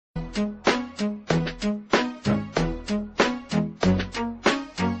The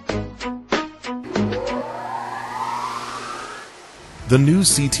new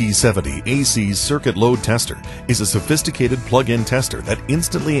CT70 AC circuit load tester is a sophisticated plug-in tester that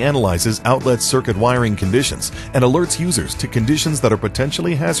instantly analyzes outlet circuit wiring conditions and alerts users to conditions that are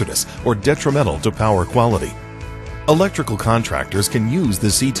potentially hazardous or detrimental to power quality. Electrical contractors can use the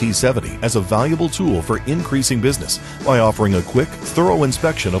CT70 as a valuable tool for increasing business by offering a quick, thorough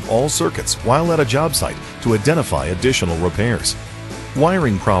inspection of all circuits while at a job site to identify additional repairs.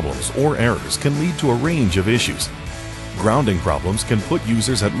 Wiring problems or errors can lead to a range of issues. Grounding problems can put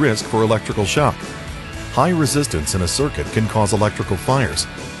users at risk for electrical shock. High resistance in a circuit can cause electrical fires,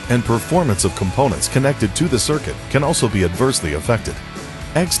 and performance of components connected to the circuit can also be adversely affected.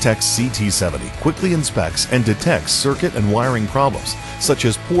 Extech's CT70 quickly inspects and detects circuit and wiring problems such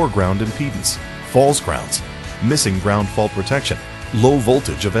as poor ground impedance, false grounds, missing ground fault protection, low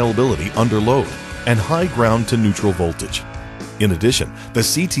voltage availability under load, and high ground to neutral voltage. In addition, the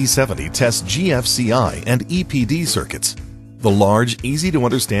CT70 tests GFCI and EPD circuits. The large,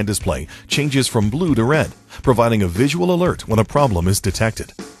 easy-to-understand display changes from blue to red, providing a visual alert when a problem is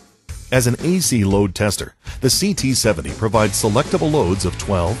detected. As an AC load tester, the CT70 provides selectable loads of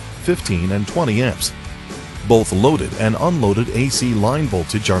 12, 15, and 20 amps. Both loaded and unloaded AC line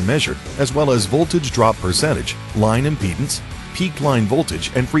voltage are measured, as well as voltage drop percentage, line impedance, peak line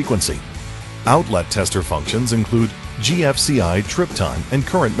voltage, and frequency. Outlet tester functions include GFCI trip time and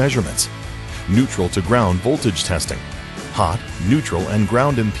current measurements, neutral to ground voltage testing, hot, neutral, and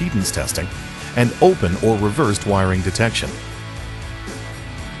ground impedance testing, and open or reversed wiring detection.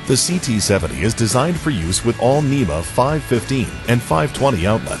 The CT70 is designed for use with all NEMA 515 and 520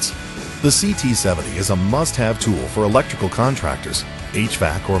 outlets. The CT70 is a must-have tool for electrical contractors,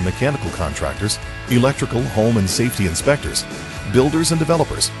 HVAC or mechanical contractors, electrical, home and safety inspectors, builders and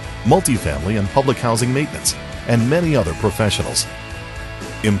developers, multifamily and public housing maintenance, and many other professionals.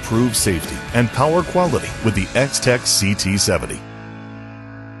 Improve safety and power quality with the Extech CT70.